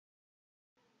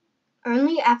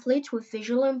Only athletes with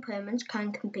visual impairments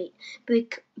can compete.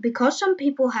 Because some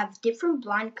people have different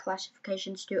blind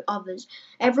classifications to others,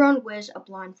 everyone wears a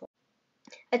blindfold.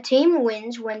 A team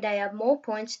wins when they have more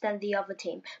points than the other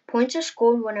team. Points are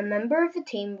scored when a member of a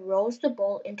team rolls the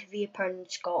ball into the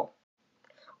opponent's goal.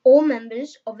 All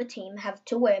members of a team have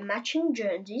to wear matching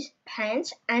jerseys,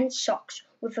 pants, and socks,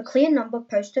 with a clear number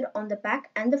posted on the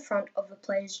back and the front of the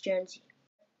player's jersey.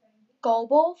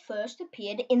 Goalball first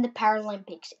appeared in the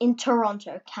Paralympics in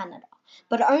Toronto, Canada,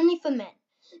 but only for men.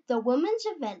 The women's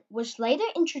event was later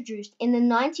introduced in the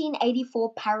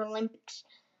 1984 Paralympics,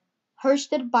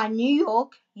 hosted by New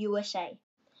York, USA.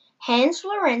 Hans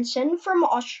Lorentzen from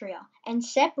Austria and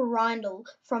Sepp Reindl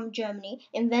from Germany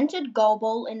invented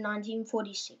goalball in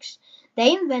 1946.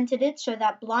 They invented it so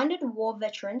that blinded war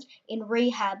veterans in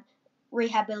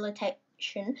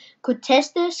rehabilitation could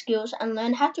test their skills and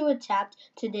learn how to adapt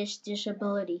to this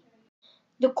disability.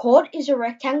 The court is a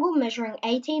rectangle measuring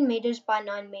 18 meters by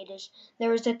 9 meters.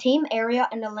 There is a team area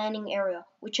and a landing area,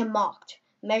 which are marked,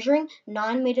 measuring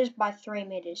 9 meters by 3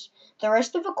 meters. The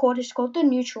rest of the court is called the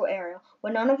neutral area,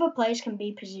 where none of the players can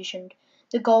be positioned.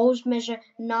 The goals measure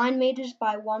 9 meters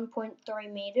by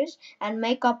 1.3 meters and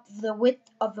make up the width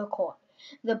of the court.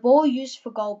 The ball used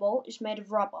for goalball is made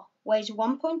of rubber, weighs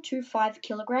 1.25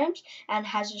 kilograms, and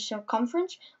has a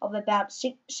circumference of about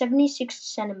 76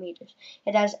 centimeters.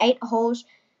 It has 8 holes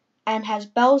and has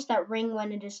bells that ring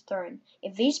when it is thrown.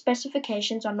 If these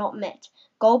specifications are not met,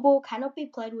 goalball cannot be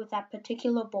played with that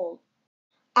particular ball.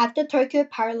 At the Tokyo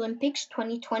Paralympics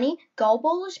 2020,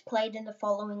 goalball is played in the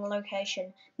following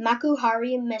location: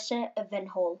 Makuhari Messe Event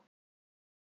Hall.